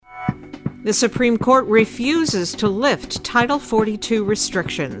The Supreme Court refuses to lift Title 42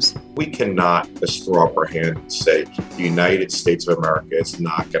 restrictions. We cannot just throw up our hand and say the United States of America is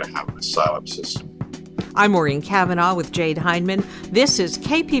not going to have an asylum system. I'm Maureen Cavanaugh with Jade Hindman. This is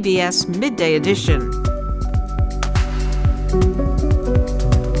KPBS Midday Edition.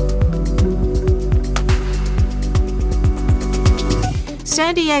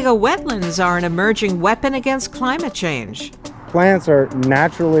 San Diego wetlands are an emerging weapon against climate change. Plants are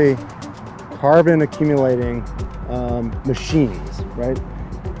naturally carbon accumulating machines, right?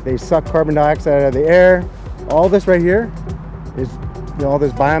 They suck carbon dioxide out of the air. All this right here is, all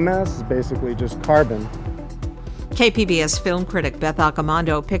this biomass is basically just carbon. KPBS film critic Beth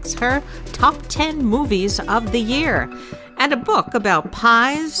Accomando picks her top 10 movies of the year and a book about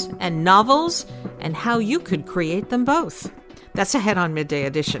pies and novels and how you could create them both. That's ahead on Midday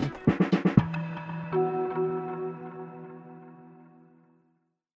Edition.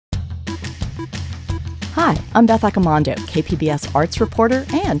 Hi, I'm Beth Accomando, KPBS arts reporter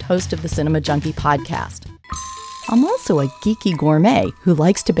and host of the Cinema Junkie podcast. I'm also a geeky gourmet who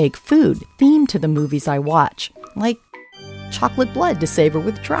likes to bake food themed to the movies I watch, like chocolate blood to savor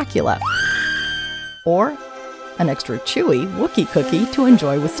with Dracula, or an extra chewy Wookiee cookie to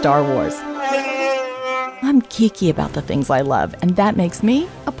enjoy with Star Wars. I'm geeky about the things I love, and that makes me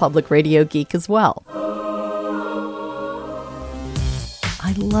a public radio geek as well.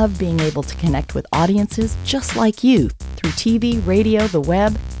 I love being able to connect with audiences just like you through TV, radio, the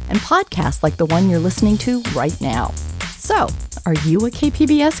web, and podcasts like the one you're listening to right now. So, are you a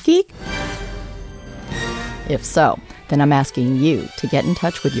KPBS geek? If so, then I'm asking you to get in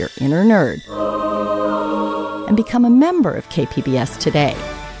touch with your inner nerd and become a member of KPBS today.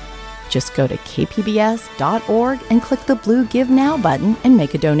 Just go to kpbs.org and click the blue Give Now button and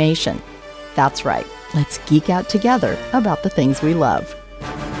make a donation. That's right, let's geek out together about the things we love.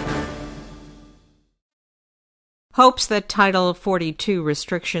 Hopes that Title 42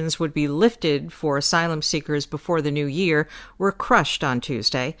 restrictions would be lifted for asylum seekers before the new year were crushed on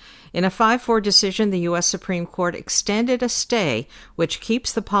Tuesday. In a 5-4 decision, the U.S. Supreme Court extended a stay which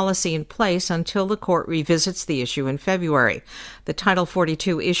keeps the policy in place until the court revisits the issue in February. The Title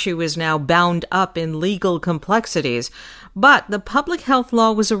 42 issue is now bound up in legal complexities, but the public health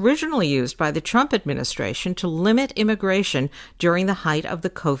law was originally used by the Trump administration to limit immigration during the height of the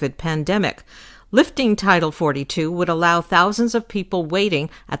COVID pandemic. Lifting Title 42 would allow thousands of people waiting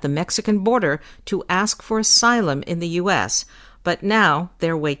at the Mexican border to ask for asylum in the U.S., but now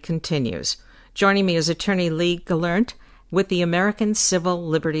their wait continues. Joining me is attorney Lee Gelernt with the American Civil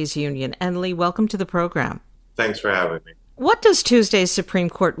Liberties Union. And Lee, welcome to the program. Thanks for having me. What does Tuesday's Supreme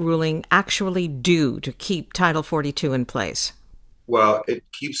Court ruling actually do to keep Title 42 in place? Well, it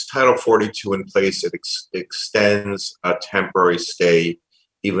keeps Title 42 in place. It extends a temporary stay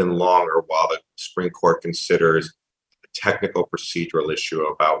even longer while the Supreme Court considers a technical procedural issue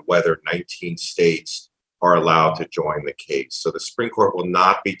about whether 19 states are allowed to join the case. So the Supreme Court will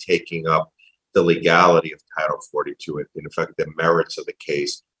not be taking up the legality of Title 42, in effect, the merits of the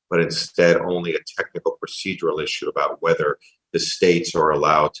case, but instead only a technical procedural issue about whether the states are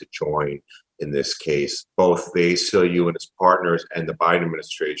allowed to join in this case. Both the ACLU and its partners and the Biden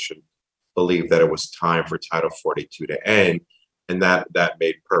administration believe that it was time for Title 42 to end. And that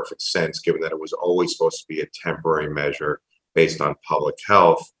made perfect sense, given that it was always supposed to be a temporary measure based on public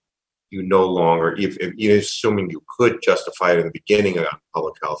health. You no longer, if assuming you could justify it in the beginning on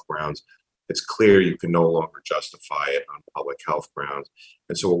public health grounds, it's clear you can no longer justify it on public health grounds.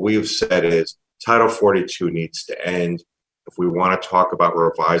 And so what we've said is Title 42 needs to end. If we want to talk about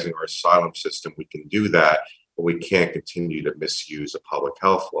revising our asylum system, we can do that, but we can't continue to misuse a public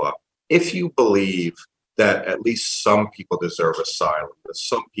health law. If you believe that at least some people deserve asylum, that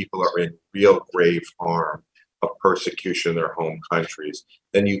some people are in real grave harm of persecution in their home countries,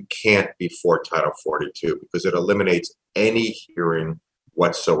 then you can't be for Title 42 because it eliminates any hearing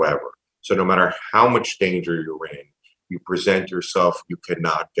whatsoever. So no matter how much danger you're in, you present yourself, you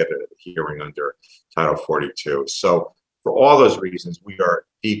cannot get a hearing under Title 42. So for all those reasons, we are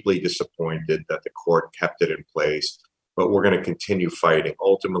deeply disappointed that the court kept it in place, but we're going to continue fighting.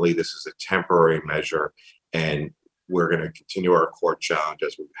 Ultimately, this is a temporary measure, and we're going to continue our court challenge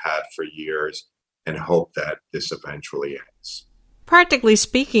as we've had for years and hope that this eventually ends. Practically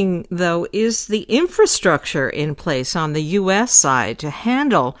speaking, though, is the infrastructure in place on the U.S. side to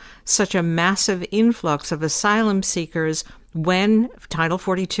handle such a massive influx of asylum seekers when Title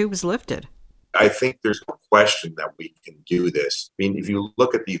 42 was lifted? I think there's no question that we can do this. I mean, if you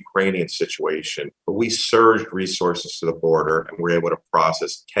look at the Ukrainian situation, we surged resources to the border and we're able to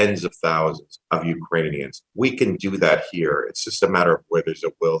process tens of thousands of Ukrainians. We can do that here. It's just a matter of where there's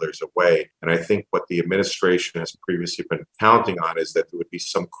a will, there's a way. And I think what the administration has previously been counting on is that there would be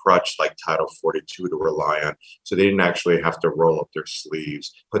some crutch like Title 42 to rely on. So they didn't actually have to roll up their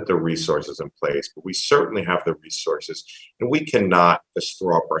sleeves, put the resources in place. But we certainly have the resources. And we cannot just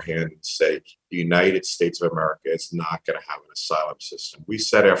throw up our hand and say, the United States of America is not going to have an asylum system. We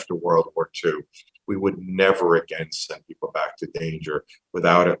said after World War II, we would never again send people back to danger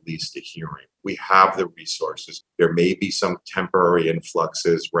without at least a hearing. We have the resources. There may be some temporary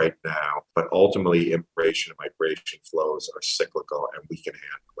influxes right now, but ultimately immigration and migration flows are cyclical and we can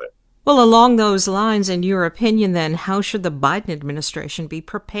handle it. Well, along those lines, in your opinion, then, how should the Biden administration be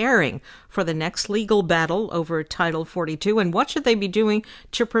preparing for the next legal battle over Title 42, and what should they be doing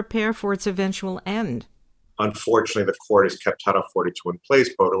to prepare for its eventual end? Unfortunately, the court has kept Title 42 in place,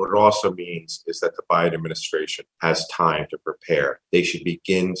 but what it also means is that the Biden administration has time to prepare. They should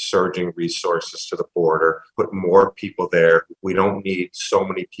begin surging resources to the border, put more people there. We don't need so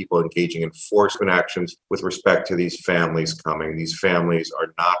many people engaging in enforcement actions with respect to these families coming. These families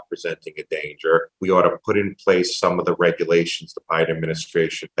are not presenting a danger. We ought to put in place some of the regulations the Biden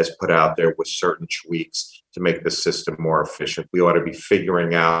administration has put out there with certain tweaks to make the system more efficient. We ought to be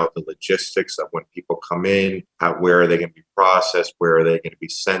figuring out the logistics of when people come in, where are they going to be processed, where are they going to be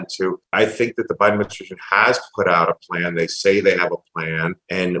sent to. I think that the Biden administration has put out a plan. They say they have a plan,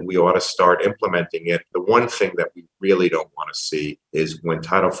 and we ought to start implementing it. The one thing that we really don't want to see is when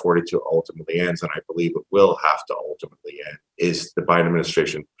Title 42 ultimately ends, and I believe it will have to ultimately end, is the Biden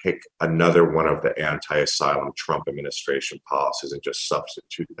administration pick another one of the anti-asylum Trump administration policies and just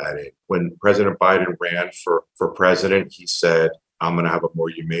substitute that in. When President Biden ran for president, he said, I'm going to have a more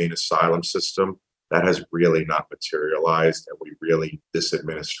humane asylum system. That has really not materialized. And we really, this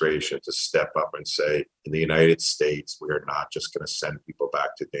administration to step up and say, in the United States, we are not just going to send people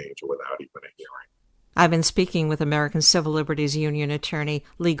back to danger without even a hearing. I've been speaking with American Civil Liberties Union attorney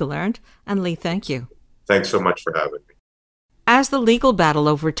Lee Gelernt. And Lee, thank you. Thanks so much for having me. As the legal battle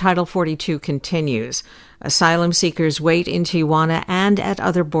over Title 42 continues, asylum seekers wait in Tijuana and at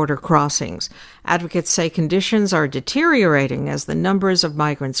other border crossings. Advocates say conditions are deteriorating as the numbers of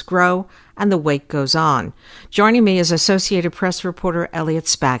migrants grow and the wait goes on. Joining me is Associated Press reporter Elliot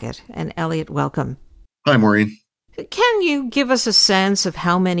Spagat. And Elliot, welcome. Hi, Maureen. Can you give us a sense of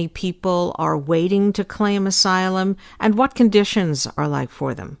how many people are waiting to claim asylum and what conditions are like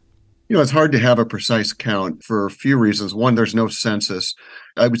for them? It's hard to have a precise count for a few reasons. One, there's no census.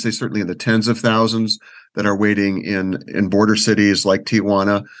 I would say certainly in the tens of thousands that are waiting in border cities like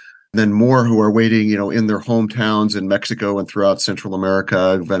Tijuana, then more who are waiting, in their hometowns in Mexico and throughout Central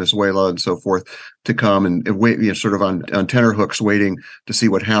America, Venezuela, and so forth, to come and wait, sort of on tenterhooks waiting to see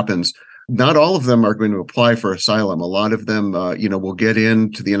what happens. Not all of them are going to apply for asylum. A lot of them, will get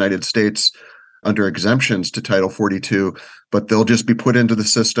into the United States under exemptions to Title 42, but they'll just be put into the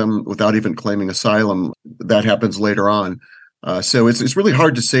system without even claiming asylum. That happens later on. So it's really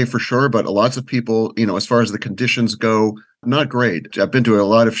hard to say for sure, but lots of people, as far as the conditions go, not great. I've been to a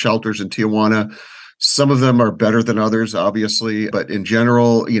lot of shelters in Tijuana. Some of them are better than others, obviously, but in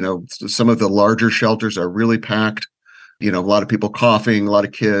general, some of the larger shelters are really packed. A lot of people coughing, a lot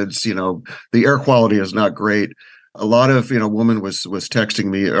of kids, the air quality is not great. A lot of, woman was texting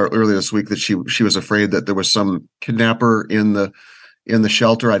me earlier this week that she was afraid that there was some kidnapper in the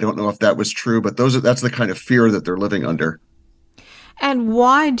shelter. I don't know if that was true, but that's the kind of fear that they're living under. And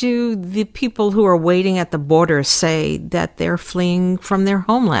why do the people who are waiting at the border say that they're fleeing from their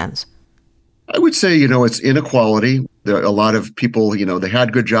homelands? I would say, it's inequality. There are a lot of people, they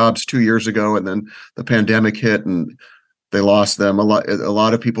had good jobs 2 years ago, and then the pandemic hit and they lost them. A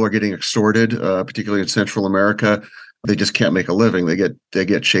lot of people are getting extorted, particularly in Central America. They just can't make a living. They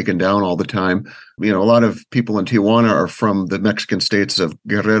get shaken down all the time. A lot of people in Tijuana are from the Mexican states of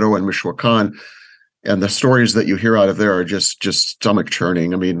Guerrero and Michoacan, and the stories that you hear out of there are just stomach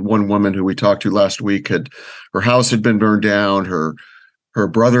churning. I mean, one woman who we talked to last week her house had been burned down. Her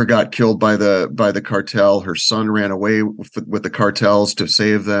brother got killed by the cartel. Her son ran away with the cartels to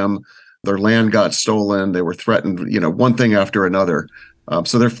save them. Their land got stolen. They were threatened, one thing after another.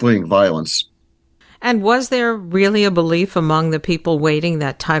 So they're fleeing violence. And was there really a belief among the people waiting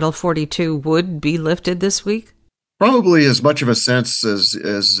that Title 42 would be lifted this week? Probably as much of a sense as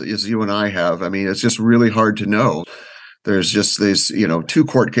you and I have. I mean, it's just really hard to know. There's just these, 2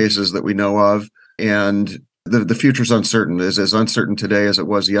 court cases that we know of, and the future's uncertain, is as uncertain today as it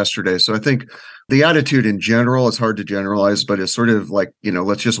was yesterday. So I think the attitude in general is hard to generalize, but it's sort of like,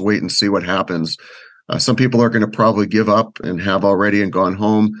 let's just wait and see what happens. Some people are going to probably give up and have already and gone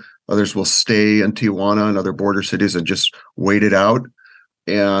home. Others will stay in Tijuana and other border cities and just wait it out.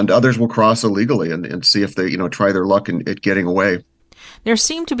 And others will cross illegally and see if they, try their luck at getting away. There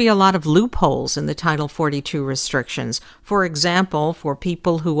seem to be a lot of loopholes in the Title 42 restrictions, for example, for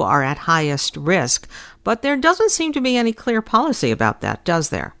people who are at highest risk. But there doesn't seem to be any clear policy about that, does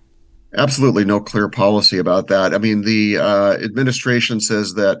there? Absolutely no clear policy about that. I mean, the administration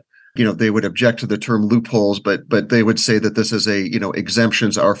says that they would object to the term loopholes, but they would say that this is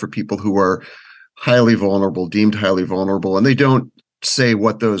exemptions are for people who are highly vulnerable, deemed highly vulnerable, and they don't say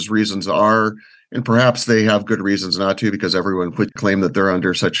what those reasons are. And perhaps they have good reasons not to, because everyone would claim that they're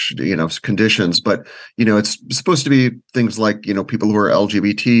under such, conditions. But, it's supposed to be things like, people who are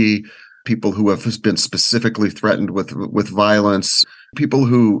LGBT, people who have been specifically threatened with violence, people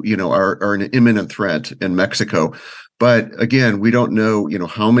who, are an imminent threat in Mexico. But again, we don't know,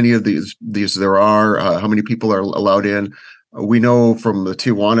 how many of these there are, how many people are allowed in. We know from the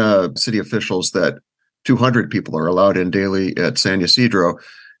Tijuana city officials that 200 people are allowed in daily at San Ysidro.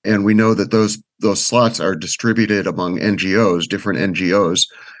 And we know that those slots are distributed among NGOs, different NGOs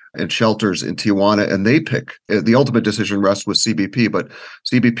and shelters in Tijuana, and they pick. The ultimate decision rests with CBP, but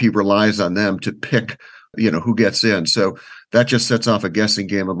CBP relies on them to pick, who gets in. So that just sets off a guessing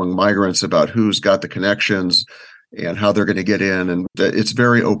game among migrants about who's got the connections and how they're going to get in. And it's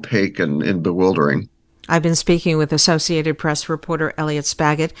very opaque and bewildering. I've been speaking with Associated Press reporter Elliot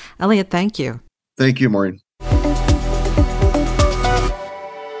Spagat. Elliot, thank you. Thank you, Maureen.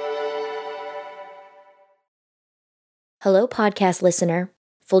 Hello, podcast listener.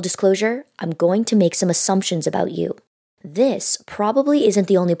 Full disclosure, I'm going to make some assumptions about you. This probably isn't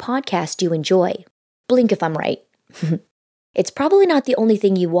the only podcast you enjoy. Blink if I'm right. It's probably not the only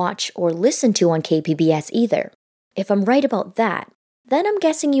thing you watch or listen to on KPBS either. If I'm right about that, then I'm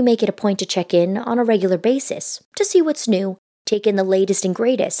guessing you make it a point to check in on a regular basis to see what's new, take in the latest and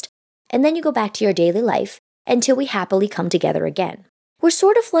greatest, and then you go back to your daily life until we happily come together again. We're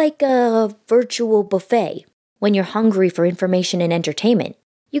sort of like a virtual buffet. When you're hungry for information and entertainment,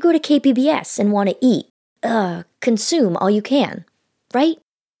 you go to KPBS and want to eat, consume all you can, right?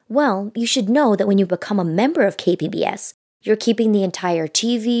 Well, you should know that when you become a member of KPBS, you're keeping the entire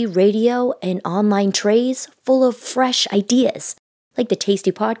TV, radio, and online trays full of fresh ideas, like the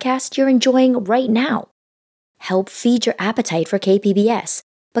tasty podcast you're enjoying right now. Help feed your appetite for KPBS.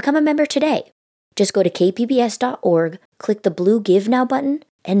 Become a member today. Just go to kpbs.org, click the blue Give Now button,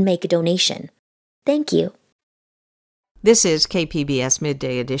 and make a donation. Thank you. This is KPBS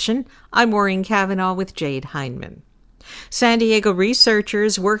Midday Edition. I'm Maureen Cavanaugh with Jade Hindman. San Diego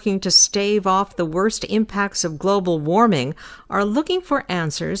researchers working to stave off the worst impacts of global warming are looking for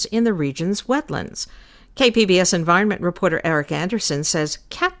answers in the region's wetlands. KPBS environment reporter Eric Anderson says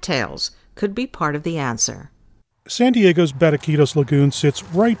cattails could be part of the answer. San Diego's Bataquitos Lagoon sits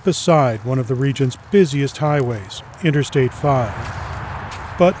right beside one of the region's busiest highways, Interstate 5.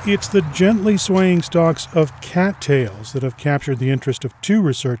 But it's the gently swaying stalks of cattails that have captured the interest of two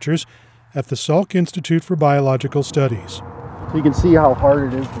researchers at the Salk Institute for Biological Studies. So you can see how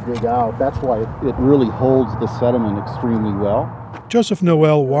hard it is to dig out. That's why it really holds the sediment extremely well. Joseph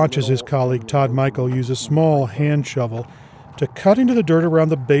Noel watches his colleague Todd Michael use a small hand shovel to cut into the dirt around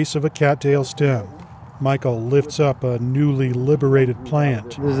the base of a cattail stem. Michael lifts up a newly liberated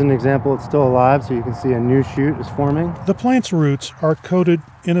plant. This is an example. It's still alive, so you can see a new shoot is forming. The plant's roots are coated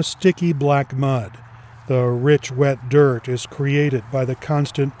in a sticky black mud. The rich, wet dirt is created by the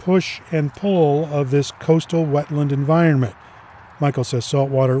constant push and pull of this coastal wetland environment. Michael says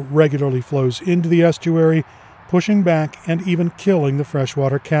salt water regularly flows into the estuary, pushing back and even killing the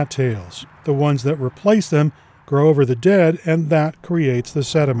freshwater cattails. The ones that replace them grow over the dead, and that creates the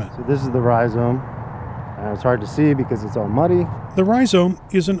sediment. So this is the rhizome. It's hard to see because it's all muddy. The rhizome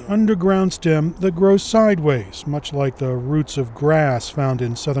is an underground stem that grows sideways, much like the roots of grass found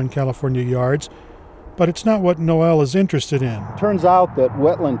in Southern California yards. But it's not what Noel is interested in. Turns out that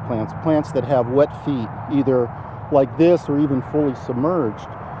wetland plants that have wet feet, either like this or even fully submerged,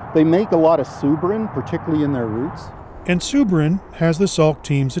 they make a lot of suberin, particularly in their roots. And suberin has the Salk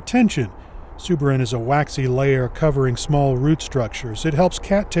team's attention. Suberin is a waxy layer covering small root structures. It helps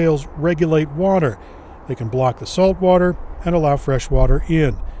cattails regulate water. They can block the salt water and allow fresh water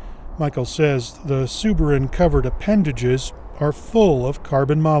in. Michael says the suberin-covered appendages are full of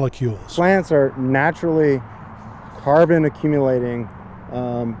carbon molecules. Plants are naturally carbon-accumulating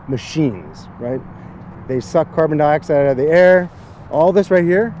machines, right? They suck carbon dioxide out of the air. All this right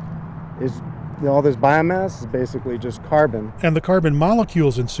here is all this biomass is basically just carbon. And the carbon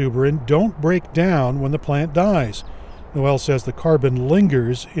molecules in suberin don't break down when the plant dies. Noel says the carbon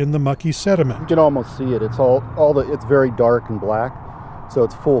lingers in the mucky sediment. You can almost see it. It's it's very dark and black, so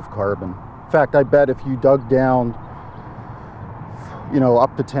it's full of carbon. In fact, I bet if you dug down,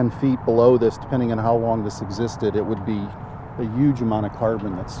 up to 10 feet below this, depending on how long this existed, it would be a huge amount of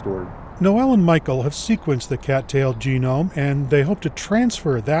carbon that's stored. Noel and Michael have sequenced the cattail genome, and they hope to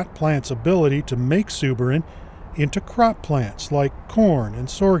transfer that plant's ability to make suberin into crop plants like corn and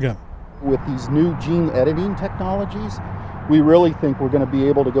sorghum. With these new gene editing technologies, we really think we're going to be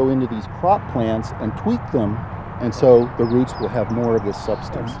able to go into these crop plants and tweak them, and so the roots will have more of this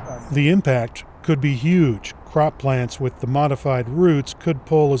substance. The impact could be huge. Crop plants with the modified roots could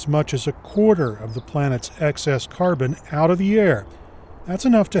pull as much as a quarter of the planet's excess carbon out of the air. That's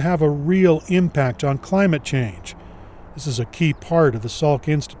enough to have a real impact on climate change. This is a key part of the Salk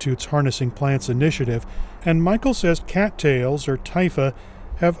Institute's Harnessing Plants initiative, and Michael says cattails, or typha,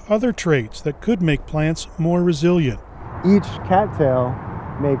 have other traits that could make plants more resilient. Each cattail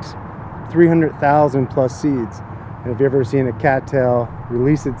makes 300,000 plus seeds. And if you've ever seen a cattail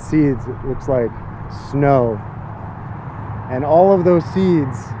release its seeds, it looks like snow. And all of those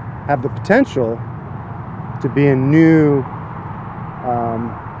seeds have the potential to be a new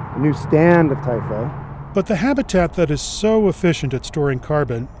stand of typha. But the habitat that is so efficient at storing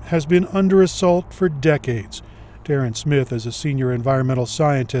carbon has been under assault for decades. Darren Smith is a senior environmental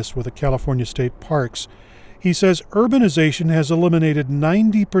scientist with the California State Parks. He says urbanization has eliminated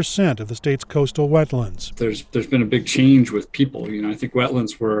 90% of the state's coastal wetlands. There's been a big change with people. I think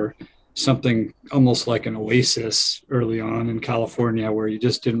wetlands were something almost like an oasis early on in California, where you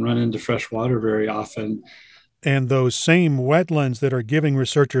just didn't run into fresh water very often. And those same wetlands that are giving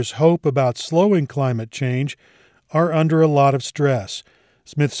researchers hope about slowing climate change are under a lot of stress.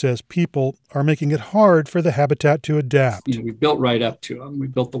 Smith says people are making it hard for the habitat to adapt. We built right up to them. We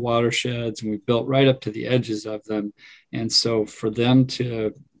built the watersheds, and we built right up to the edges of them. And so for them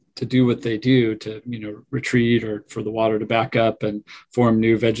to do what they do, to retreat, or for the water to back up and form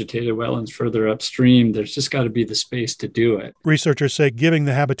new vegetated wetlands further upstream, there's just got to be the space to do it. Researchers say giving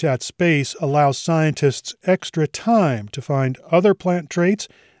the habitat space allows scientists extra time to find other plant traits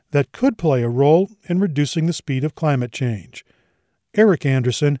that could play a role in reducing the speed of climate change. Eric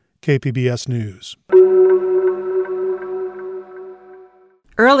Anderson, KPBS News.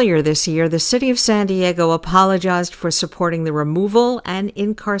 Earlier this year, the city of San Diego apologized for supporting the removal and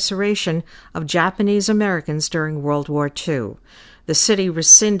incarceration of Japanese Americans during World War II. The city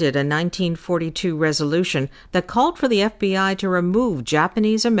rescinded a 1942 resolution that called for the FBI to remove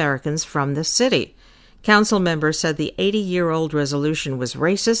Japanese Americans from the city. Council members said the 80-year-old resolution was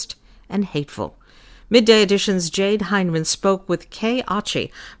racist and hateful. Midday Edition's Jade Hindman spoke with Kei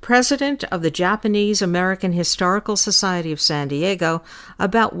Achi, president of the Japanese American Historical Society of San Diego,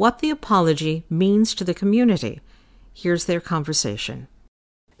 about what the apology means to the community. Here's their conversation.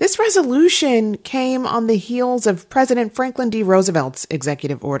 This resolution came on the heels of President Franklin D. Roosevelt's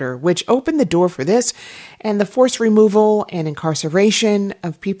executive order, which opened the door for this and the forced removal and incarceration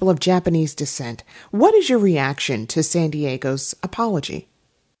of people of Japanese descent. What is your reaction to San Diego's apology?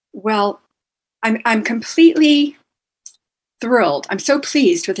 Well, I'm completely thrilled. I'm so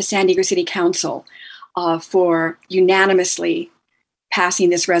pleased with the San Diego City Council for unanimously passing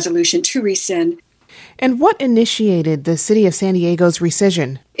this resolution to rescind. And what initiated the City of San Diego's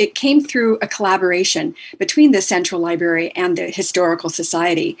rescission? It came through a collaboration between the Central Library and the Historical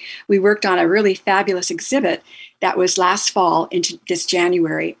Society. We worked on a really fabulous exhibit that was last fall into this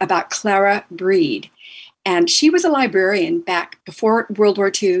January about Clara Breed. And she was a librarian back before World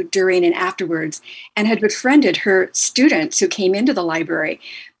War II, during and afterwards, and had befriended her students who came into the library.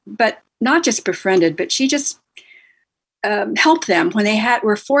 But not just befriended, but she just helped them when they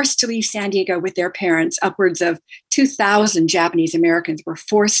were forced to leave San Diego with their parents. Upwards of 2,000 Japanese Americans were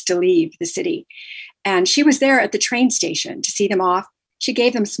forced to leave the city. And she was there at the train station to see them off. She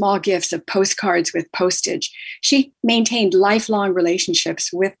gave them small gifts of postcards with postage. She maintained lifelong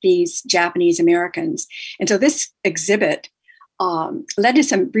relationships with these Japanese Americans. And so this exhibit led to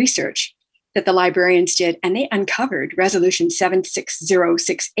some research that the librarians did, and they uncovered Resolution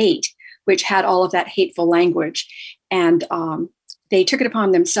 76068, which had all of that hateful language. And they took it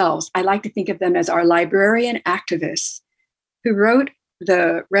upon themselves. I like to think of them as our librarian activists who wrote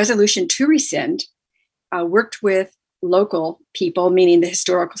the resolution to rescind, worked with local people, meaning the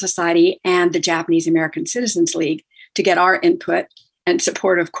Historical Society and the Japanese American Citizens League, to get our input and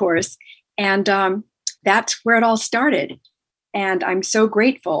support, of course. And that's where it all started. And I'm so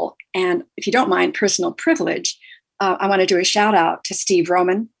grateful. And if you don't mind personal privilege, I want to do a shout out to Steve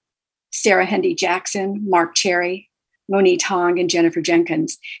Roman, Sarah Hendy Jackson, Mark Cherry, Moni Tong, and Jennifer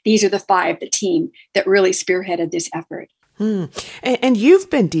Jenkins. These are the team that really spearheaded this effort. And you've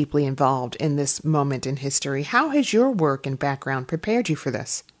been deeply involved in this moment in history. How has your work and background prepared you for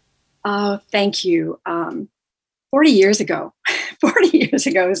this? Thank you. 40 years ago, 40 years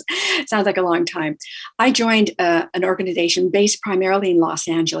ago sounds like a long time. I joined an organization based primarily in Los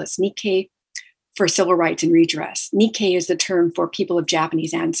Angeles, Nikkei for Civil Rights and Redress. Nikkei is the term for people of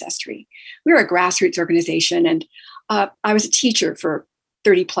Japanese ancestry. We were a grassroots organization, and I was a teacher for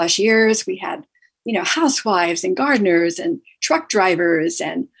 30 plus years. We had housewives and gardeners and truck drivers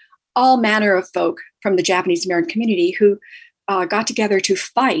and all manner of folk from the Japanese American community who got together to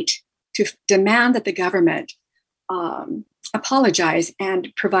fight, to demand that the government apologize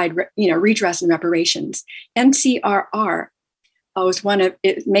and provide, redress and reparations. NCRR was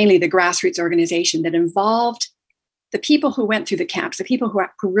mainly the grassroots organization that involved the people who went through the camps, the people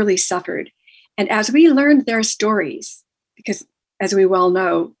who really suffered. And as we learned their stories, because as we well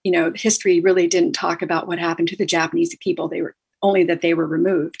know, history really didn't talk about what happened to the Japanese people. They were only that they were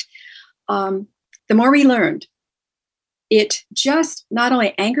removed. The more we learned, it just not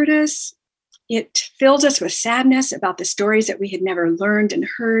only angered us, it filled us with sadness about the stories that we had never learned and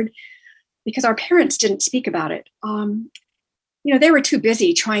heard because our parents didn't speak about it. They were too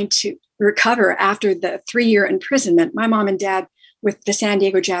busy trying to recover after the 3-year imprisonment. My mom and dad with the San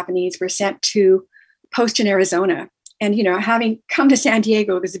Diego Japanese were sent to post in Arizona. And, having come to San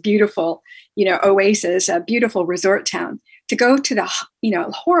Diego, it was a beautiful, oasis, a beautiful resort town, to go to the,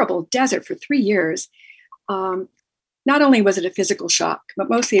 horrible desert for 3 years. Not only was it a physical shock, but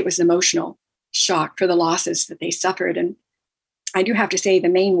mostly it was an emotional shock for the losses that they suffered. And I do have to say the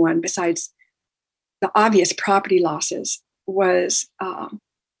main one, besides the obvious property losses, was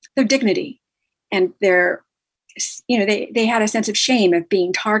their dignity and their, they had a sense of shame of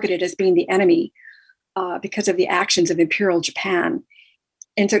being targeted as being the enemy because of the actions of Imperial Japan.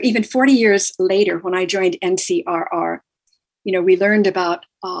 And so even 40 years later, when I joined NCRR, we learned about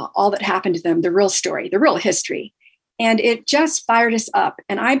all that happened to them, the real story, the real history. And it just fired us up.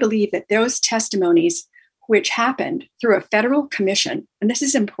 And I believe that those testimonies, which happened through a federal commission, and this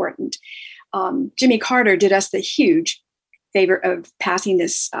is important, Jimmy Carter did us the huge favor of passing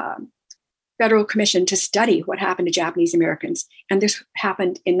this federal commission to study what happened to Japanese Americans. And this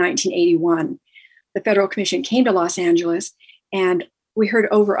happened in 1981. The federal commission came to Los Angeles, and we heard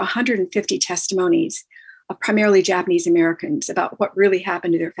over 150 testimonies of primarily Japanese Americans about what really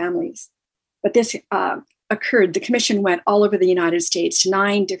happened to their families. But this occurred. The commission went all over the United States to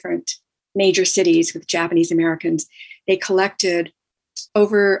 9 different major cities with Japanese Americans. They collected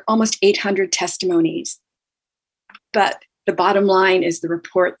over almost 800 testimonies. But the bottom line is the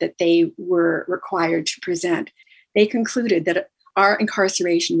report that they were required to present. They concluded that our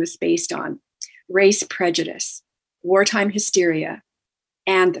incarceration was based on race prejudice, wartime hysteria,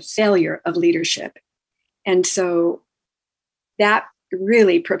 and the failure of leadership. And so that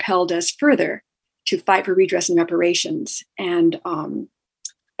really propelled us further to fight for redress and reparations. And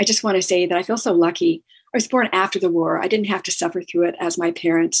I just want to say that I feel so lucky. I was born after the war. I didn't have to suffer through it as my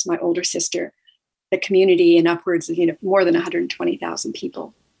parents, my older sister, the community, and upwards of more than 120,000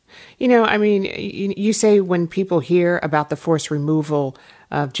 people. You say when people hear about the forced removal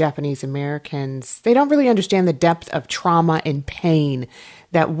of Japanese Americans, they don't really understand the depth of trauma and pain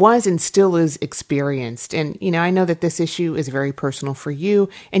that was and still is experienced. And, I know that this issue is very personal for you,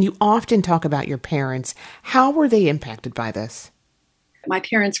 and you often talk about your parents. How were they impacted by this? My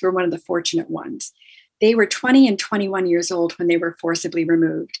parents were one of the fortunate ones. They were 20 and 21 years old when they were forcibly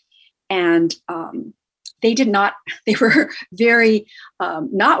removed. And they were very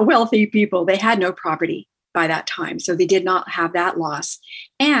not wealthy people. They had no property by that time. So they did not have that loss.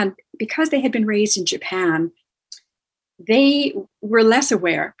 And because they had been raised in Japan, they were less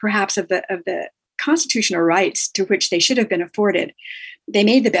aware perhaps of the constitutional rights to which they should have been afforded. They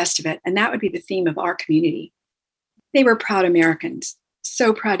made the best of it. And that would be the theme of our community. They were proud Americans,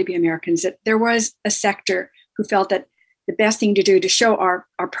 so proud to be Americans, that there was a sector who felt that the best thing to do to show our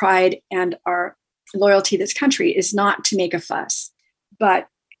pride and our loyalty to this country is not to make a fuss. But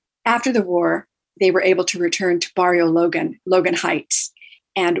after the war, they were able to return to Barrio Logan Heights.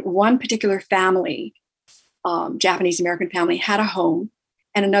 And one particular family, Japanese American family, had a home,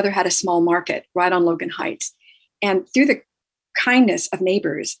 and another had a small market right on Logan Heights. And through the kindness of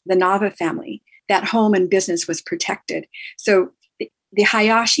neighbors, the Nava family, that home and business was protected. So the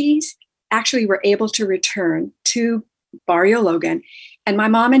Hayashis actually were able to return to Barrio Logan, and my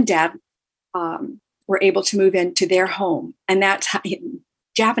mom and dad were able to move into their home. And that's how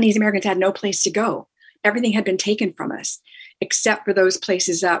Japanese Americans had no place to go. Everything had been taken from us. except for those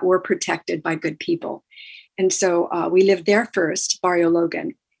places that were protected by good people. And so we lived there first, Barrio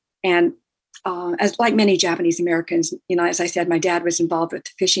Logan. And as like many Japanese Americans, as I said, my dad was involved with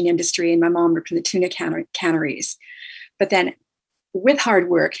the fishing industry and my mom worked in the tuna canneries. But then with hard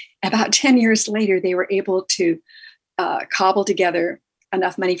work, about 10 years later, they were able to cobble together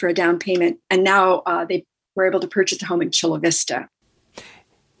enough money for a down payment. And now they were able to purchase a home in Chula Vista.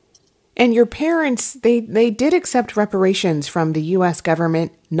 And your parents, they did accept reparations from the U.S.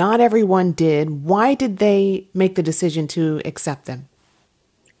 government. Not everyone did. Why did they make the decision to accept them?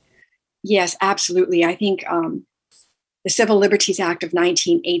 Yes, absolutely. I think the Civil Liberties Act of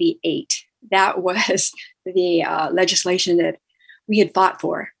 1988, that was the legislation that we had fought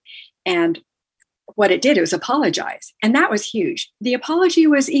for. And what it did was apologize. And that was huge. The apology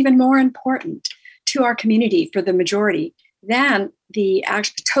was even more important to our community for the majority than the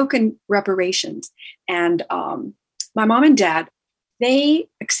token reparations. And my mom and dad, they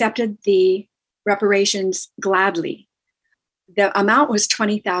accepted the reparations gladly. The amount was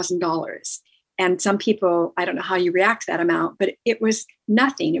 $20,000. And some people, I don't know how you react to that amount, but it was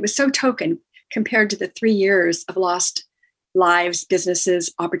nothing. It was so token compared to the 3 years of lost lives,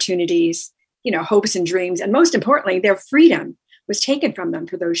 businesses, opportunities, hopes and dreams. And most importantly, their freedom was taken from them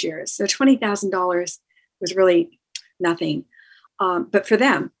for those years. So $20,000 was really nothing. But for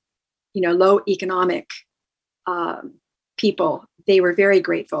them, low economic people, they were very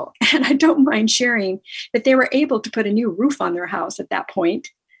grateful. And I don't mind sharing that they were able to put a new roof on their house at that point,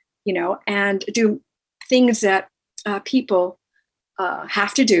 and do things that people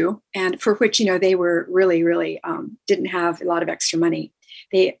have to do, and for which, they were really, really didn't have a lot of extra money.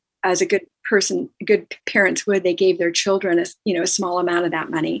 They, as a good parents would, they gave their children a small amount of that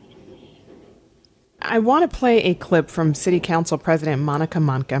money. I want to play a clip from City Council President Monica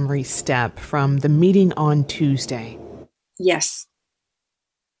Montgomery Steppe from the meeting on Tuesday. Yes.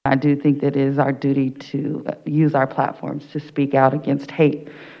 I do think that it is our duty to use our platforms to speak out against hate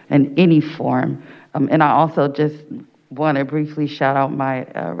in any form. And I also just want to briefly shout out my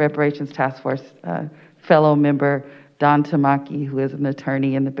Reparations Task Force fellow member, Don Tamaki, who is an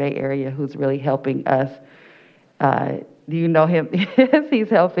attorney in the Bay Area, who's really helping us. Do you know him? Yes, he's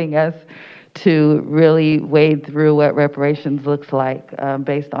helping us to really wade through what reparations looks like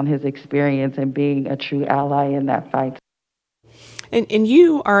based on his experience and being a true ally in that fight. And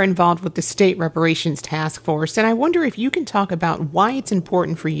you are involved with the State Reparations Task Force, and I wonder if you can talk about why it's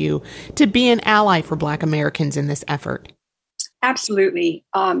important for you to be an ally for Black Americans in this effort. Absolutely.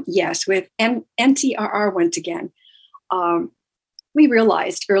 Yes, with NCRR once again, we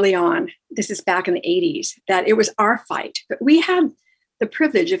realized early on, this is back in the 80s, that it was our fight. But we had the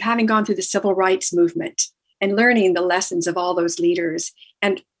privilege of having gone through the civil rights movement and learning the lessons of all those leaders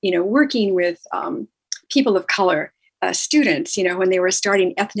and, working with people of color, students, when they were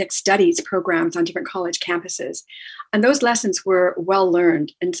starting ethnic studies programs on different college campuses. And those lessons were well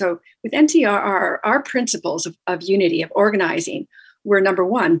learned. And so with NCRR, our principles of unity, of organizing, were number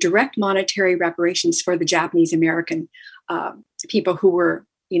one, direct monetary reparations for the Japanese American people who were,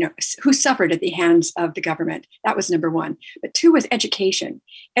 who suffered at the hands of the government. That was number one. But two was education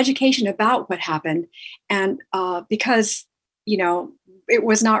about what happened. And because, it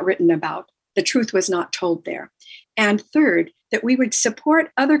was not written about, the truth was not told there. And third, that we would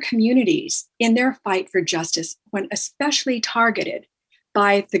support other communities in their fight for justice when especially targeted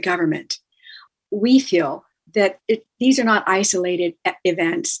by the government. We feel that these are not isolated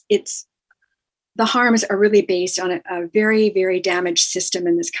events. The harms are really based on a very, very damaged system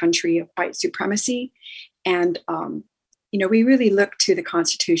in this country of white supremacy. And, we really look to the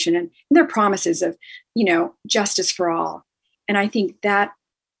Constitution and their promises of, justice for all. And I think that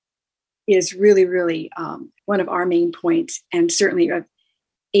is really, really one of our main points. And certainly of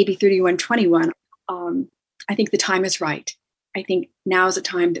AB 3121, I think the time is right. I think now is a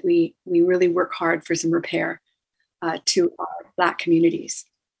time that we really work hard for some repair to our Black communities.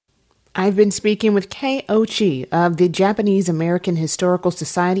 I've been speaking with Kay Ochi of the Japanese American Historical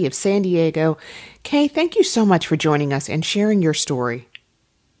Society of San Diego. Kay, thank you so much for joining us and sharing your story.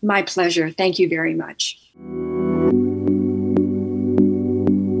 My pleasure. Thank you very much.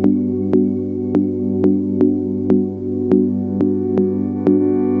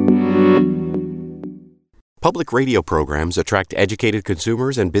 Public radio programs attract educated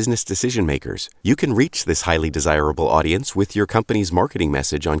consumers and business decision makers. You can reach this highly desirable audience with your company's marketing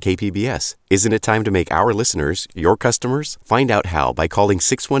message on KPBS. Isn't it time to make our listeners your customers? Find out how by calling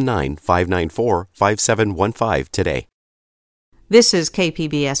 619-594-5715 today. This is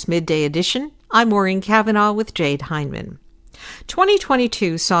KPBS Midday Edition. I'm Maureen Cavanaugh with Jade Heinman.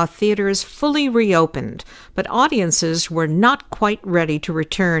 2022 saw theaters fully reopened, but audiences were not quite ready to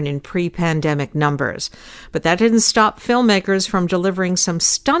return in pre-pandemic numbers. But that didn't stop filmmakers from delivering some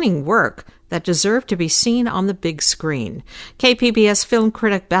stunning work that deserved to be seen on the big screen. KPBS film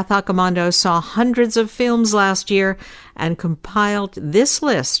critic Beth Accomando saw hundreds of films last year and compiled this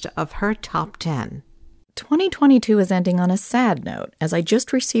list of her top 10. 2022 is ending on a sad note, as I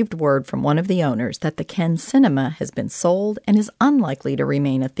just received word from one of the owners that the Ken Cinema has been sold and is unlikely to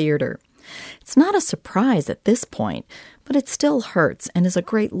remain a theater. It's not a surprise at this point, but it still hurts and is a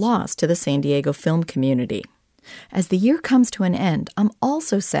great loss to the San Diego film community. As the year comes to an end, I'm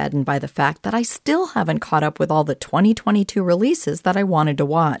also saddened by the fact that I still haven't caught up with all the 2022 releases that I wanted to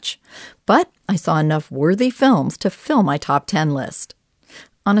watch. But I saw enough worthy films to fill my top 10 list.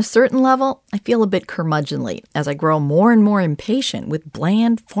 On a certain level, I feel a bit curmudgeonly as I grow more and more impatient with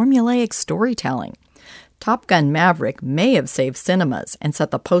bland, formulaic storytelling. Top Gun Maverick may have saved cinemas and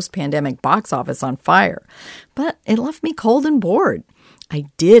set the post-pandemic box office on fire, but it left me cold and bored. I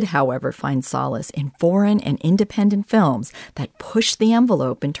did, however, find solace in foreign and independent films that push the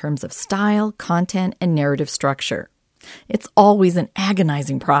envelope in terms of style, content, and narrative structure. It's always an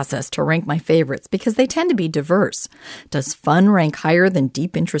agonizing process to rank my favorites because they tend to be diverse. Does fun rank higher than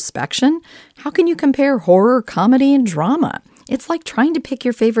deep introspection? How can you compare horror, comedy, and drama? It's like trying to pick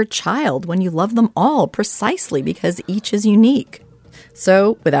your favorite child when you love them all precisely because each is unique.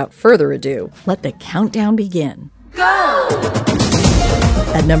 So, without further ado, let the countdown begin. Go!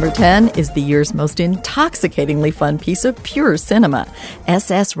 At number 10 is the year's most intoxicatingly fun piece of pure cinema,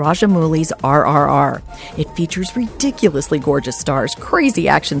 S.S. Rajamouli's RRR. It features ridiculously gorgeous stars, crazy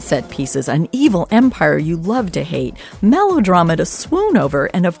action set pieces, an evil empire you love to hate, melodrama to swoon over,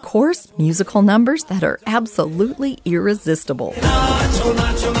 and of course, musical numbers that are absolutely irresistible.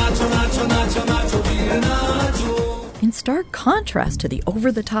 In stark contrast to the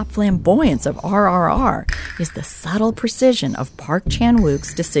over-the-top flamboyance of RRR is the subtle precision of Park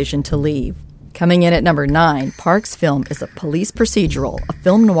Chan-wook's decision to leave. Coming in at number 9, Park's film is a police procedural, a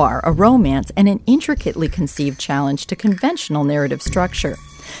film noir, a romance, and an intricately conceived challenge to conventional narrative structure.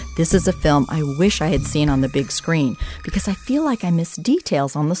 This is a film I wish I had seen on the big screen because I feel like I missed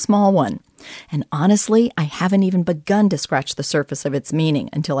details on the small one. And honestly, I haven't even begun to scratch the surface of its meaning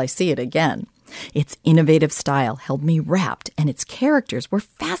until I see it again. Its innovative style held me rapt, and its characters were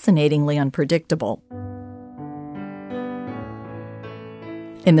fascinatingly unpredictable.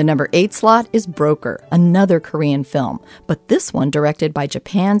 In the number 8 slot is Broker, another Korean film, but this one directed by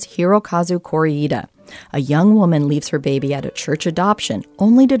Japan's Hirokazu Koreeda. A young woman leaves her baby at a church adoption,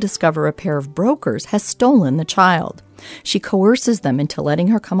 only to discover a pair of brokers has stolen the child. She coerces them into letting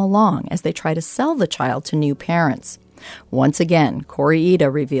her come along as they try to sell the child to new parents. Once again,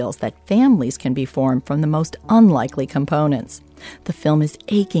 Koreeda reveals that families can be formed from the most unlikely components. The film is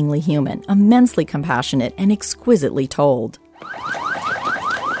achingly human, immensely compassionate, and exquisitely told.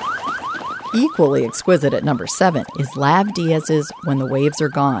 Equally exquisite at number 7 is Lav Diaz's When the Waves Are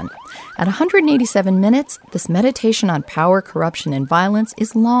Gone. At 187 minutes, this meditation on power, corruption, and violence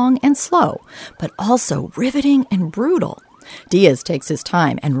is long and slow, but also riveting and brutal. Diaz takes his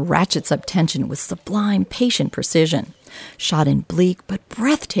time and ratchets up tension with sublime, patient precision. Shot in bleak but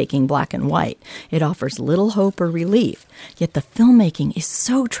breathtaking black and white, it offers little hope or relief, yet the filmmaking is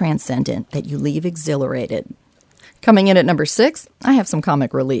so transcendent that you leave exhilarated. Coming in at number 6, I have some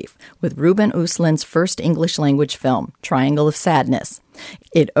comic relief with Ruben Östlund's first English-language film, Triangle of Sadness.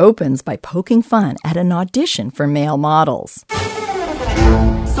 It opens by poking fun at an audition for male models.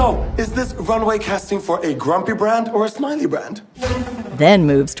 So, is this runway casting for a grumpy brand or a smiley brand? Then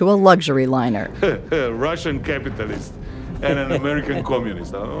moves to a luxury liner. Russian capitalist and an American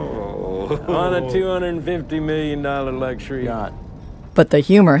communist. Oh. On a $250 million luxury yacht. But the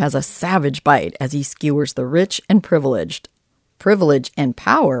humor has a savage bite as he skewers the rich and privileged. Privilege and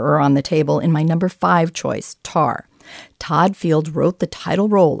power are on the table in my number 5 choice, Tar. Todd Field wrote the title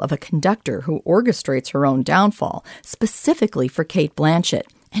role of a conductor who orchestrates her own downfall, specifically for Cate Blanchett,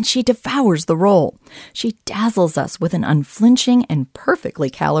 and she devours the role. She dazzles us with an unflinching and perfectly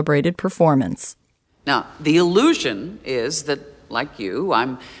calibrated performance. Now, the illusion is that, like you,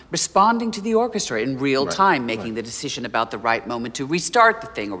 I'm responding to the orchestra in real time, making the decision about the right moment to restart the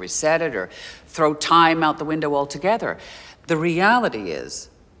thing or reset it or throw time out the window altogether. The reality is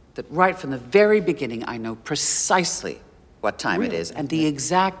that right from the very beginning, I know precisely what time it is and the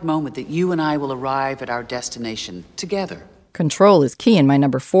exact moment that you and I will arrive at our destination together. Control is key in my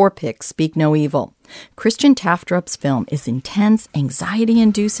number 4 pick, Speak No Evil. Christian Tafdrup's film is intense,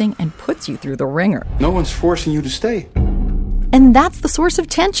 anxiety-inducing, and puts you through the ringer. No one's forcing you to stay. And that's the source of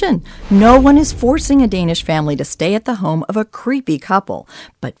tension. No one is forcing a Danish family to stay at the home of a creepy couple,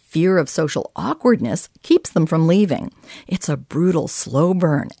 but fear of social awkwardness keeps them from leaving. It's a brutal, slow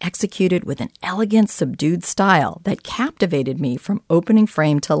burn executed with an elegant, subdued style that captivated me from opening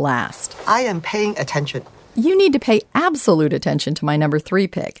frame to last. I am paying attention. You need to pay absolute attention to my number 3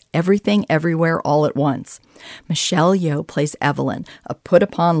 pick, Everything Everywhere All at Once. Michelle Yeoh plays Evelyn, a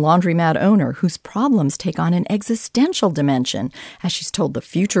put-upon laundromat owner whose problems take on an existential dimension, as she's told the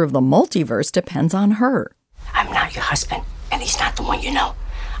future of the multiverse depends on her. I'm not your husband, and he's not the one you know.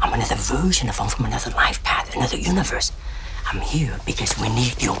 I'm another version of him from another life path, another universe. I'm here because we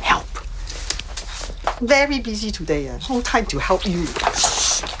need your help. Very busy today. No time to help you.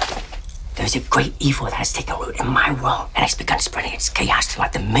 There's a great evil that has taken root in my world and has begun spreading its chaos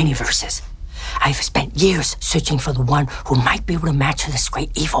throughout the many verses. I've spent years searching for the one who might be able to match this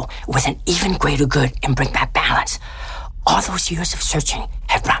great evil with an even greater good and bring back balance. All those years of searching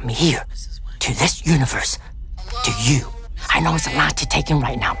have brought me here, to this universe, to you. I know it's a lot to take in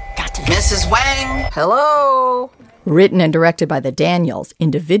right now. Got to... Mrs. Wang! Hello! Written and directed by the Daniels,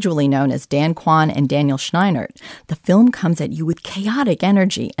 individually known as Dan Kwan and Daniel Scheinert, the film comes at you with chaotic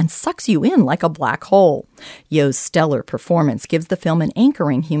energy and sucks you in like a black hole. Yeoh's stellar performance gives the film an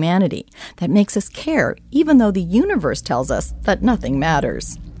anchoring humanity that makes us care, even though the universe tells us that nothing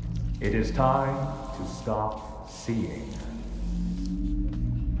matters. It is time to stop seeing.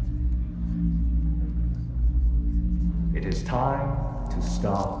 It is time to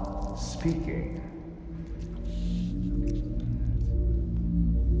stop speaking.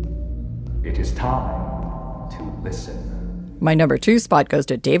 It is time to listen. My number 2 spot goes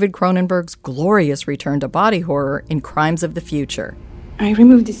to David Cronenberg's glorious return to body horror in Crimes of the Future. I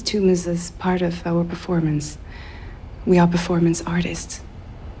removed these tombs as part of our performance. We are performance artists.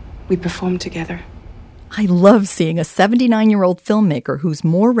 We perform together. I love seeing a 79-year-old filmmaker who's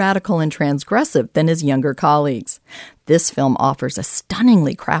more radical and transgressive than his younger colleagues. This film offers a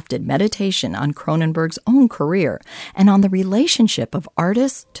stunningly crafted meditation on Cronenberg's own career and on the relationship of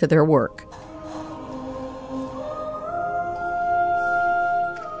artists to their work.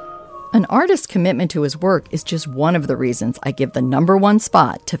 An artist's commitment to his work is just one of the reasons I give the number 1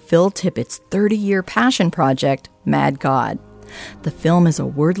 spot to Phil Tippett's 30-year passion project, Mad God. The film is a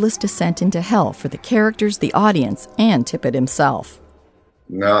wordless descent into hell for the characters, the audience, and Tippett himself.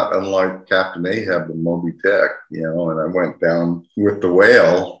 Not unlike Captain Ahab and Moby Dick, and I went down with the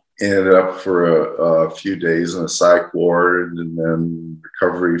whale, ended up for a few days in a psych ward and then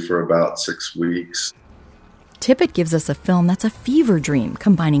recovery for about 6 weeks. Tippett gives us a film that's a fever dream,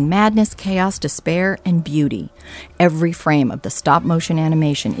 combining madness, chaos, despair, and beauty. Every frame of the stop-motion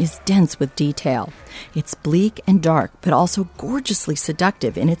animation is dense with detail. It's bleak and dark, but also gorgeously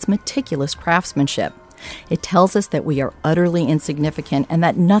seductive in its meticulous craftsmanship. It tells us that we are utterly insignificant and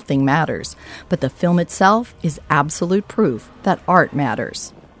that nothing matters, but the film itself is absolute proof that art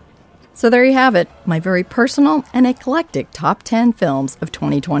matters. So there you have it, my very personal and eclectic top 10 films of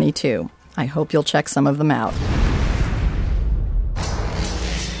 2022. I hope you'll check some of them out.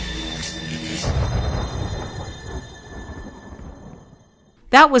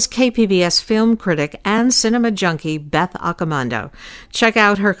 That was KPBS film critic and cinema junkie Beth Accomando. Check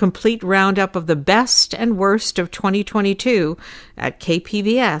out her complete roundup of the best and worst of 2022 at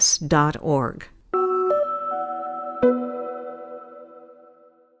kpbs.org.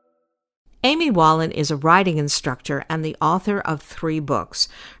 Amy Wallen is a writing instructor and the author of 3 books.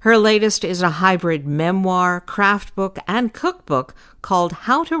 Her latest is a hybrid memoir, craft book, and cookbook called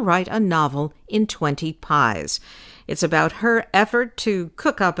How to Write a Novel in 20 Pies. It's about her effort to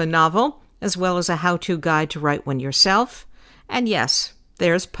cook up a novel, as well as a how-to guide to write one yourself. And yes,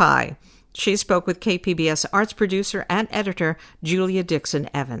 there's pie. She spoke with KPBS arts producer and editor Julia Dixon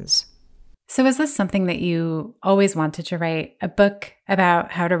Evans. So is this something that you always wanted to write, a book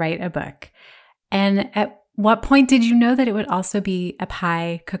about how to write a book? And at what point did you know that it would also be a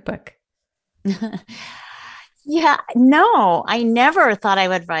pie cookbook? Yeah, no, I never thought I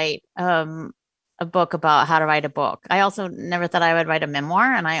would write a book about how to write a book. I also never thought I would write a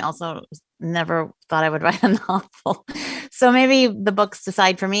memoir, and I also never thought I would write a novel. So maybe the books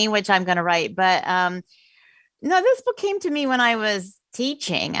decide for me which I'm going to write. But no, this book came to me when I was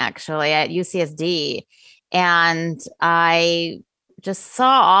teaching, actually, at UCSD. And I just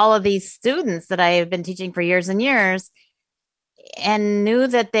saw all of these students that I have been teaching for years and years and knew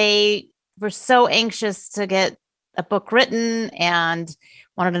that they were so anxious to get a book written and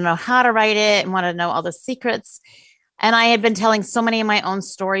wanted to know how to write it and wanted to know all the secrets. And I had been telling so many of my own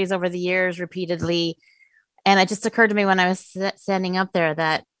stories over the years repeatedly. And it just occurred to me when I was standing up there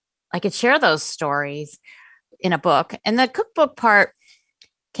that I could share those stories. in a book. And the cookbook part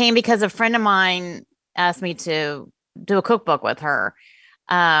came because a friend of mine asked me to do a cookbook with her.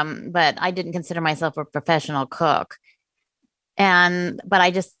 But I didn't consider myself a professional cook. But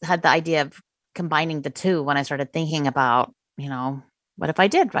I just had the idea of combining the two when I started thinking about, what if I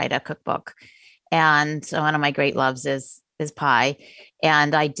did write a cookbook? And so one of my great loves is pie.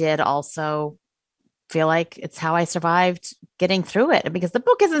 And I did also feel like it's how I survived getting through it, because the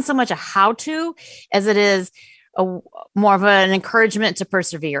book isn't so much a how-to as it is more of an encouragement to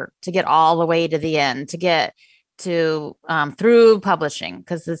persevere, to get all the way to the end, to get to through publishing,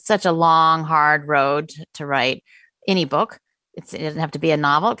 because it's such a long, hard road to write any book. It doesn't have to be a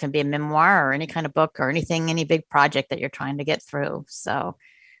novel. It can be a memoir or any kind of book or any big project that you're trying to get through. So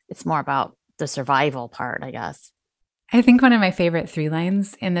it's more about the survival part, I guess. I think one of my favorite 3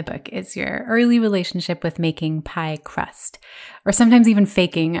 lines in the book is your early relationship with making pie crust, or sometimes even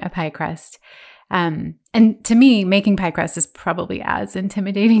faking a pie crust. And to me, making pie crust is probably as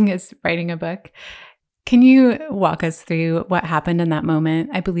intimidating as writing a book. Can you walk us through what happened in that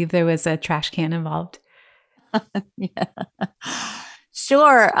moment? I believe there was a trash can involved. Yeah.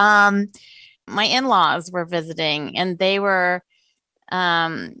 Sure. My in-laws were visiting, and they were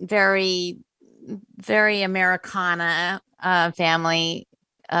very, very Americana family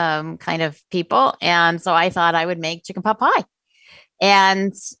kind of people. And so I thought I would make chicken pot pie.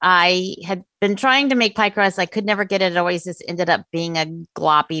 And I had been trying to make pie crust. I could never get it. It always just ended up being a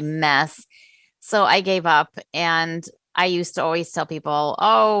gloppy mess. So I gave up. And I used to always tell people,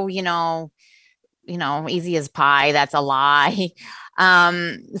 oh, easy as pie. That's a lie.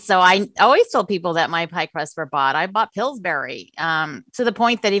 So I always told people that my pie crusts were bought. I bought Pillsbury, to the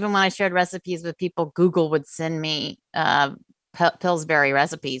point that even when I shared recipes with people, Google would send me Pillsbury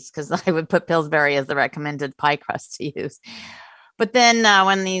recipes, because I would put Pillsbury as the recommended pie crust to use. But then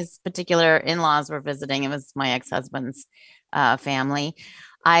when these particular in-laws were visiting, it was my ex-husband's family.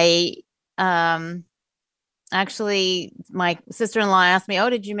 Actually, my sister-in-law asked me, oh,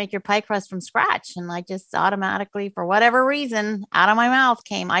 did you make your pie crust from scratch? And I just automatically, for whatever reason, out of my mouth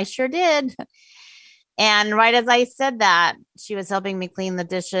came, I sure did. And right as I said that, she was helping me clean the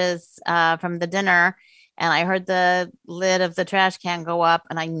dishes from the dinner. And I heard the lid of the trash can go up.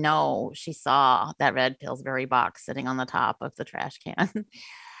 And I know she saw that red Pillsbury box sitting on the top of the trash can.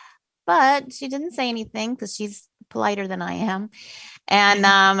 But she didn't say anything, because she's politer than I am. And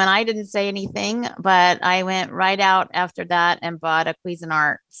I didn't say anything, but I went right out after that and bought a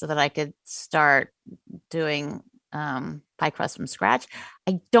Cuisinart so that I could start doing pie crust from scratch.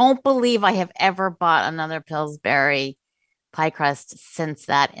 I don't believe I have ever bought another Pillsbury pie crust since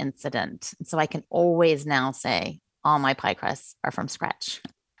that incident. So I can always now say all my pie crusts are from scratch.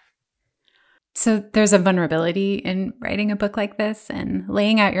 So there's a vulnerability in writing a book like this and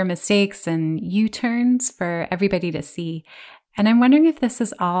laying out your mistakes and U-turns for everybody to see. And I'm wondering if this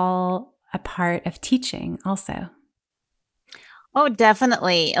is all a part of teaching also. Oh,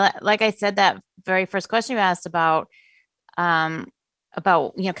 definitely. Like I said, that very first question you asked about coming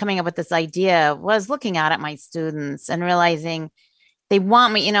up with this idea was looking out at my students and realizing they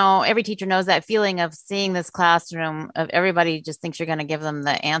want me, every teacher knows that feeling of seeing this classroom of everybody just thinks you're going to give them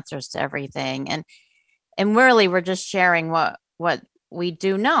the answers to everything. And really, we're just sharing what we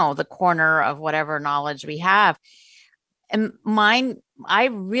do know, the corner of whatever knowledge we have. And I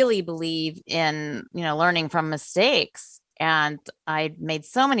really believe in, learning from mistakes. And I made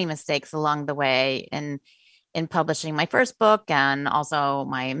so many mistakes along the way in publishing my first book and also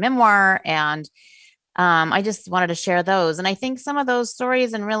my memoir. And I just wanted to share those. And I think some of those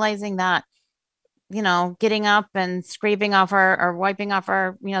stories and realizing that, getting up and scraping off or wiping off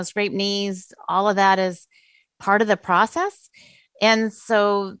our, scraped knees, all of that is part of the process. And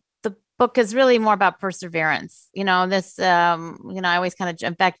so the book is really more about perseverance. This, I always kind of,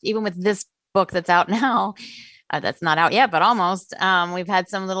 in fact, even with this book that's out now, that's not out yet, but almost, we've had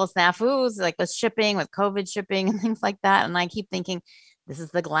some little snafus like with shipping, with COVID shipping and things like that. And I keep thinking, this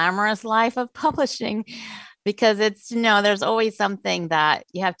is the glamorous life of publishing, because it's, there's always something that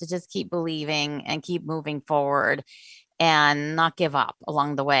you have to just keep believing and keep moving forward and not give up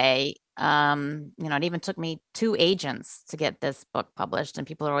along the way. It even took me 2 agents to get this book published, and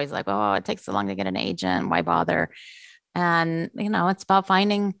people are always like, oh, it takes so long to get an agent. Why bother? And, it's about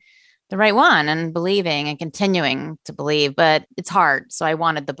finding the right one and believing and continuing to believe, but it's hard. So I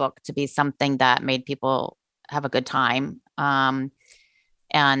wanted the book to be something that made people have a good time.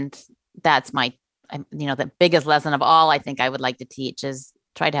 And that's my, the biggest lesson of all I think I would like to teach is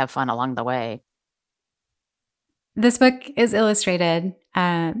try to have fun along the way. This book is illustrated.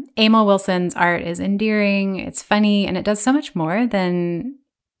 Emil Wilson's art is endearing, it's funny, and it does so much more than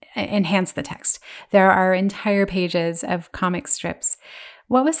enhance the text. There are entire pages of comic strips.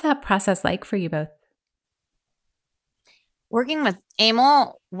 What was that process like for you both? Working with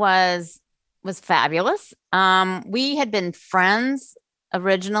Emil was fabulous. We had been friends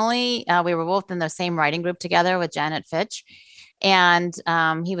originally. We were both in the same writing group together with Janet Fitch. And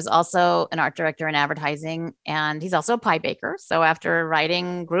he was also an art director in advertising, and he's also a pie baker. So after a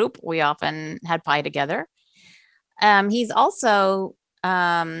writing group, we often had pie together. He's also,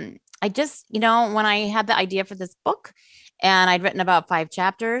 I just, when I had the idea for this book and I'd written about 5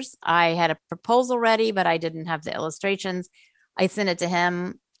 chapters, I had a proposal ready, but I didn't have the illustrations. I sent it to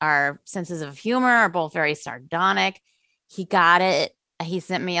him. Our senses of humor are both very sardonic. He got it. He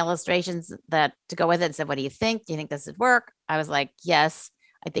sent me illustrations to go with it and said, "What do you think? Do you think this would work?" I was like, "Yes."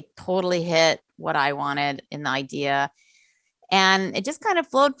 I think totally hit what I wanted in the idea. And it just kind of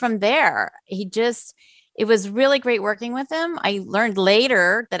flowed from there. It was really great working with him. I learned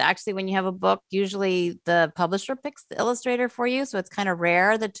later that actually when you have a book, usually the publisher picks the illustrator for you. So it's kind of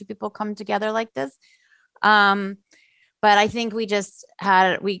rare that 2 people come together like this. But I think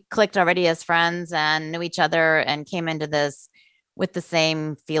we clicked already as friends and knew each other and came into this with the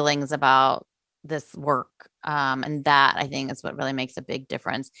same feelings about this work. And that, I think, is what really makes a big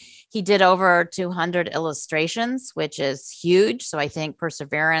difference. He did over 200 illustrations, which is huge. So I think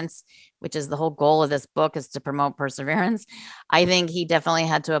perseverance, which is the whole goal of this book, is to promote perseverance. I think he definitely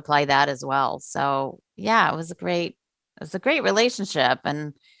had to apply that as well. So yeah, it was a great relationship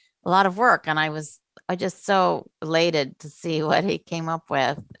and a lot of work. And I just so elated to see what he came up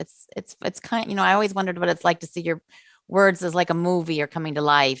with. It's kind of, I always wondered what it's like to see your words as like a movie or coming to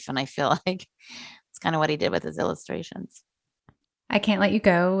life. And I feel like it's kind of what he did with his illustrations. I can't let you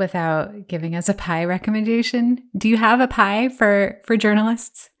go without giving us a pie recommendation. Do you have a pie for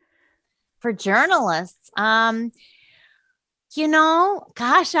journalists? For journalists, gosh,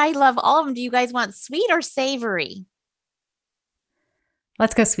 I love all of them. Do you guys want sweet or savory?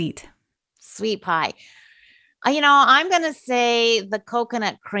 Let's go sweet. Sweet pie. I'm going to say the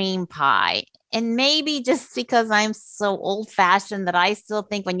coconut cream pie. And maybe just because I'm so old fashioned that I still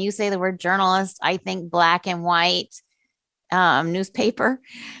think when you say the word journalist, I think black and white newspaper.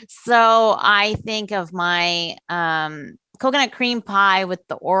 So I think of my coconut cream pie with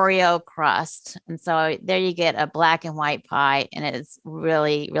the Oreo crust. And so there you get a black and white pie, and it is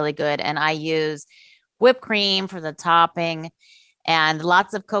really, really good. And I use whipped cream for the topping and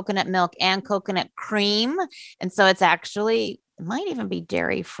lots of coconut milk and coconut cream. And so it might even be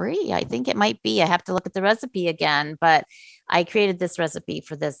dairy free. I think it might be. I have to look at the recipe again, but I created this recipe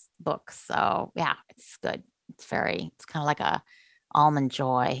for this book. So yeah, it's good. It's kind of like a almond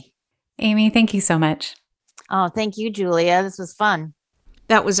joy. Amy, thank you so much. Oh, thank you, Julia. This was fun.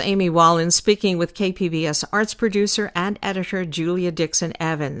 That was Amy Wallin speaking with KPBS arts producer and editor Julia Dixon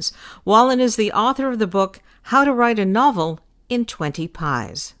Evans. Wallin is the author of the book, How to Write a Novel in 20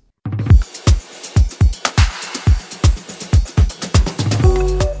 Pies.